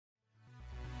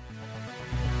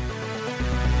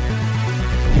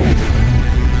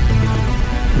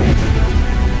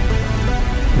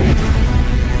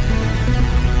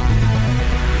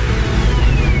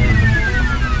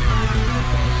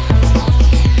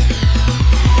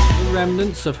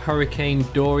remnants of Hurricane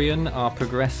Dorian are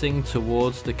progressing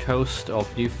towards the coast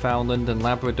of Newfoundland and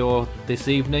Labrador this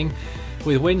evening,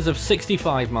 with winds of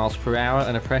 65 miles per hour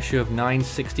and a pressure of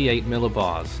 968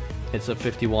 millibars. It's at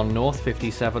 51 north,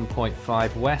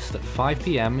 57.5 west at 5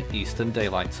 p.m. Eastern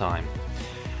Daylight Time.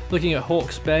 Looking at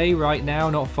Hawke's Bay right now,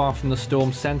 not far from the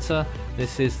storm center.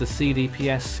 This is the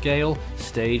Dps Scale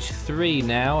Stage 3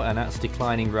 now, and that's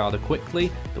declining rather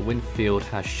quickly. The wind field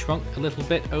has shrunk a little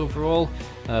bit overall,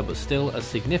 but still a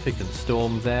significant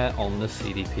storm there on the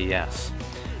CDPS.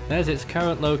 There's its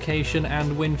current location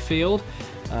and wind field.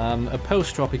 A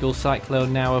post-tropical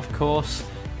cyclone now, of course,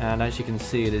 and as you can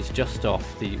see, it is just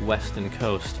off the western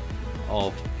coast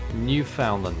of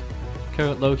Newfoundland.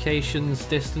 Current locations,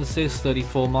 distances: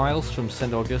 34 miles from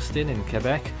St. Augustine in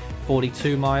Quebec,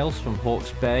 42 miles from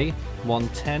Hawke's Bay,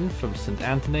 110 from St.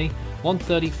 Anthony,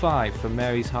 135 from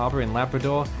Mary's Harbour in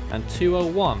Labrador, and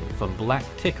 201 from Black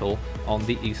Tickle on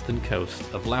the eastern coast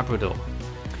of Labrador.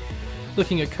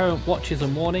 Looking at current watches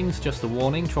and warnings, just a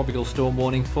warning: tropical storm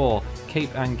warning for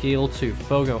Cape Anguille to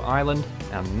Fogo Island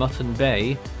and Mutton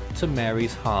Bay to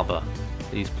Mary's Harbour.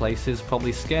 These places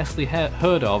probably scarcely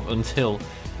heard of until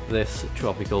this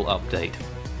tropical update.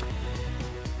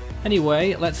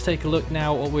 Anyway, let's take a look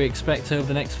now at what we expect over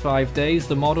the next 5 days.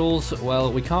 The models,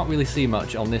 well, we can't really see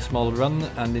much on this model run,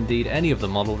 and indeed any of the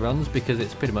model runs, because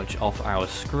it's pretty much off our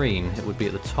screen. It would be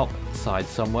at the top side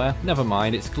somewhere. Never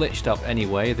mind, it's glitched up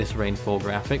anyway, this rainfall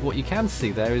graphic. What you can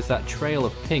see there is that trail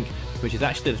of pink, which is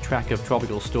actually the track of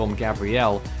Tropical Storm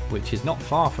Gabrielle, which is not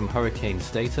far from hurricane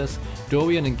status.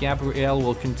 Dorian and Gabrielle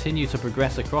will continue to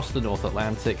progress across the North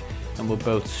Atlantic and will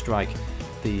both strike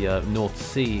the North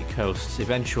Sea coasts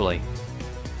eventually.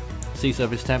 Sea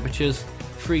surface temperatures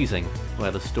freezing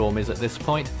where the storm is at this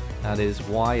point. That is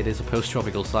why it is a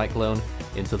post-tropical cyclone,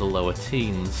 into the lower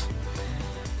teens.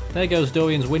 There goes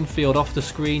Dorian's wind field off the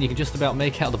screen. You can just about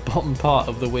make out the bottom part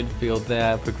of the wind field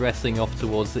there, progressing off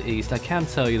towards the east. I can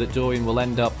tell you that Dorian will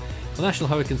end up, the National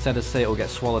Hurricane Center say it will get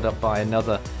swallowed up by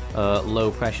another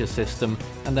low pressure system,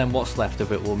 and then what's left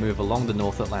of it will move along the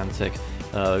North Atlantic,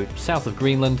 south of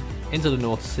Greenland, into the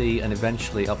North Sea, and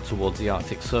eventually up towards the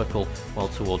Arctic Circle, well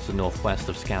towards the northwest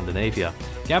of Scandinavia.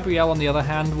 Gabrielle, on the other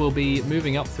hand, will be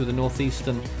moving up through the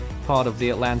northeastern part of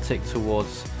the Atlantic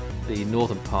towards the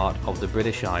northern part of the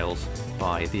British Isles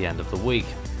by the end of the week.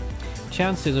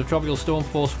 Chances of tropical storm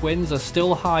force winds are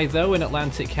still high though in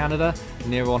Atlantic Canada,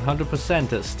 near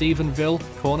 100% at Stephenville,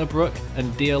 Corner Brook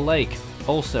and Deer Lake,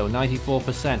 also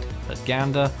 94% at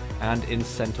Gander and in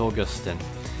St. Augustine.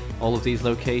 All of these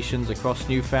locations across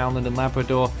Newfoundland and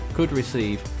Labrador could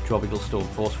receive tropical storm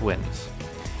force winds.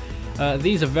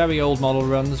 These are very old model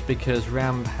runs because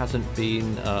RAM hasn't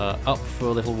been up for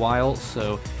a little while,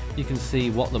 so you can see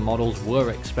what the models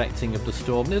were expecting of the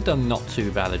storm. They've done not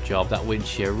too bad a job. That wind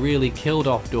shear really killed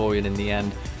off Dorian in the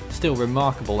end. Still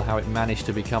remarkable how it managed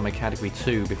to become a Category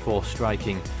 2 before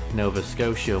striking Nova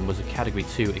Scotia and was a Category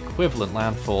 2 equivalent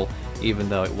landfall, even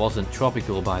though it wasn't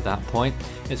tropical by that point.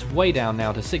 It's way down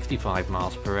now to 65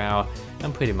 miles per hour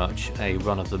and pretty much a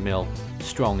run-of-the-mill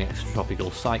strong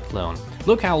extratropical cyclone.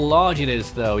 Look how large it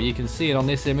is though. You can see it on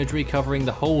this imagery covering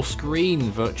the whole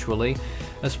screen virtually.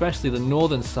 Especially the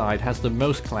northern side has the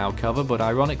most cloud cover, but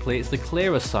ironically it's the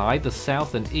clearer side, the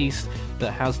south and east,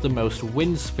 that has the most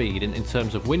wind speed in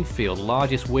terms of wind field,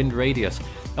 largest wind radius,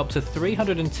 up to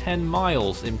 310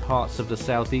 miles in parts of the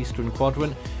southeastern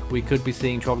quadrant. We could be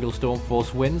seeing tropical storm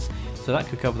force winds, so that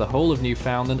could cover the whole of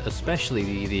Newfoundland,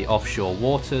 especially the offshore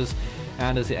waters,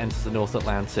 and as it enters the North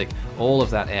Atlantic, all of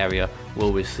that area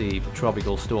will receive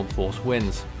tropical storm force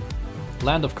winds.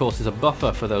 Land, of course, is a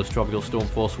buffer for those tropical storm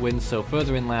force winds, so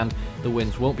further inland the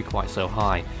winds won't be quite so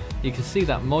high. You can see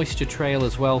that moisture trail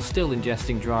as well, still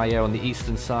ingesting dry air on the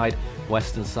eastern side.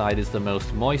 Western side is the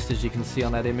most moist, as you can see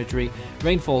on that imagery.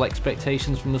 Rainfall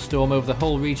expectations from the storm over the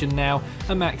whole region now,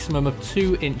 a maximum of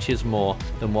 2 inches more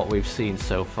than what we've seen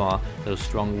so far. Those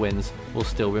strong winds will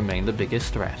still remain the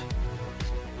biggest threat.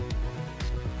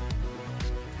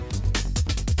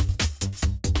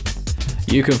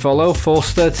 You can follow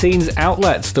Force 13's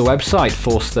outlets, the website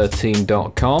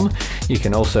force13.com. You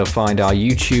can also find our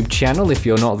YouTube channel. If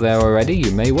you're not there already,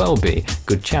 you may well be.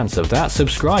 Good chance of that.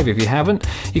 Subscribe if you haven't.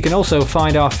 You can also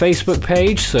find our Facebook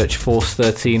page, search Force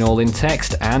 13 all in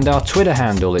text, and our Twitter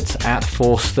handle, it's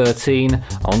 @Force13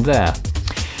 on there.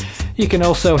 You can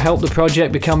also help the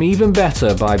project become even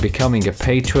better by becoming a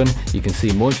patron. You can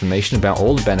see more information about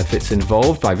all the benefits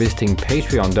involved by visiting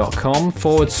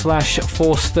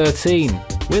patreon.com/Force13.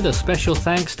 With a special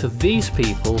thanks to these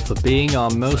people for being our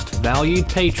most valued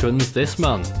patrons this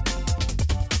month: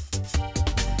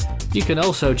 You can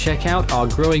also check out our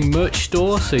growing merch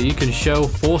store so you can show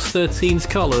Force 13's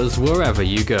colours wherever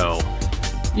you go.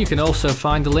 You can also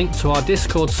find a link to our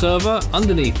Discord server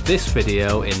underneath this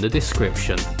video in the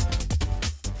description.